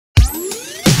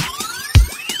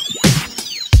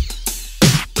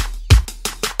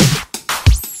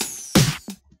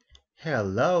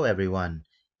Hello everyone!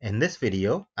 In this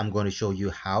video, I'm going to show you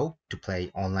how to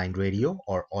play online radio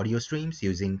or audio streams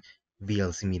using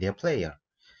VLC Media Player.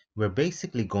 We're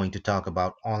basically going to talk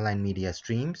about online media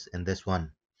streams in this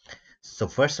one. So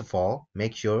first of all,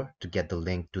 make sure to get the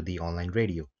link to the online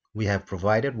radio. We have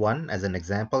provided one as an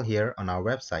example here on our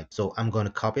website. So I'm going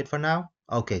to copy it for now.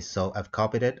 Okay, so I've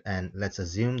copied it and let's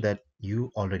assume that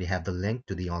you already have the link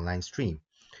to the online stream.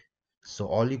 So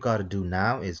all you got to do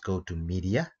now is go to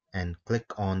Media and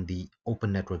click on the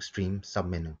Open Network Stream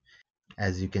submenu.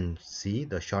 As you can see,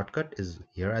 the shortcut is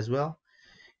here as well.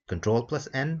 Control plus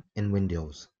N in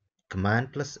Windows.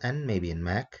 Command plus N maybe in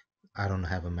Mac. I don't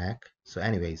have a Mac. So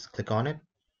anyways, click on it.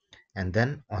 And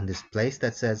then on this place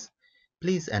that says,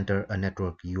 please enter a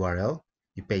network URL,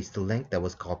 you paste the link that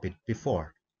was copied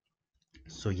before.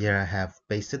 So here I have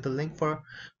pasted the link for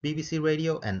BBC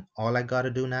Radio and all I got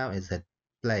to do now is hit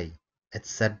play. It's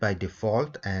set by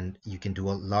default and you can do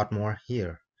a lot more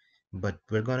here, but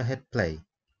we're going to hit play.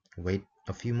 Wait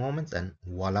a few moments and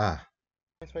voila.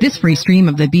 This free stream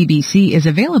of the BBC is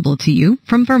available to you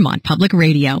from Vermont Public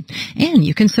Radio, and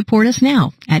you can support us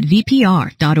now at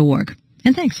vpr.org.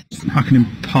 And thanks. I can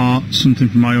impart something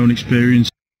from my own experience.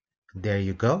 There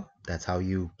you go. That's how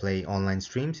you play online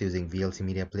streams using VLC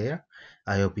Media Player.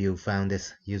 I hope you found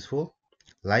this useful.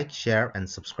 Like, share, and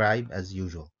subscribe as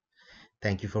usual.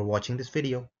 Thank you for watching this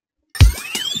video.